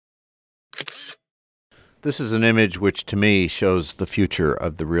This is an image which, to me, shows the future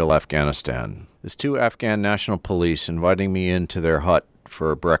of the real Afghanistan. There's two Afghan national police inviting me into their hut for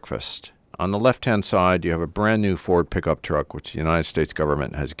a breakfast. On the left-hand side, you have a brand new Ford pickup truck, which the United States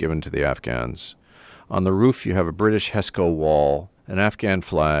government has given to the Afghans. On the roof, you have a British HESCO wall, an Afghan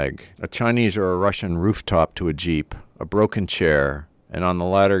flag, a Chinese or a Russian rooftop to a Jeep, a broken chair, and on the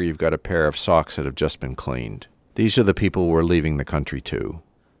latter, you've got a pair of socks that have just been cleaned. These are the people we're leaving the country to.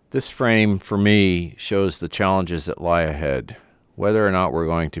 This frame, for me, shows the challenges that lie ahead, whether or not we're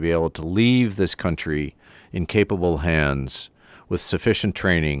going to be able to leave this country in capable hands with sufficient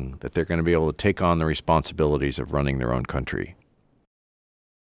training that they're going to be able to take on the responsibilities of running their own country.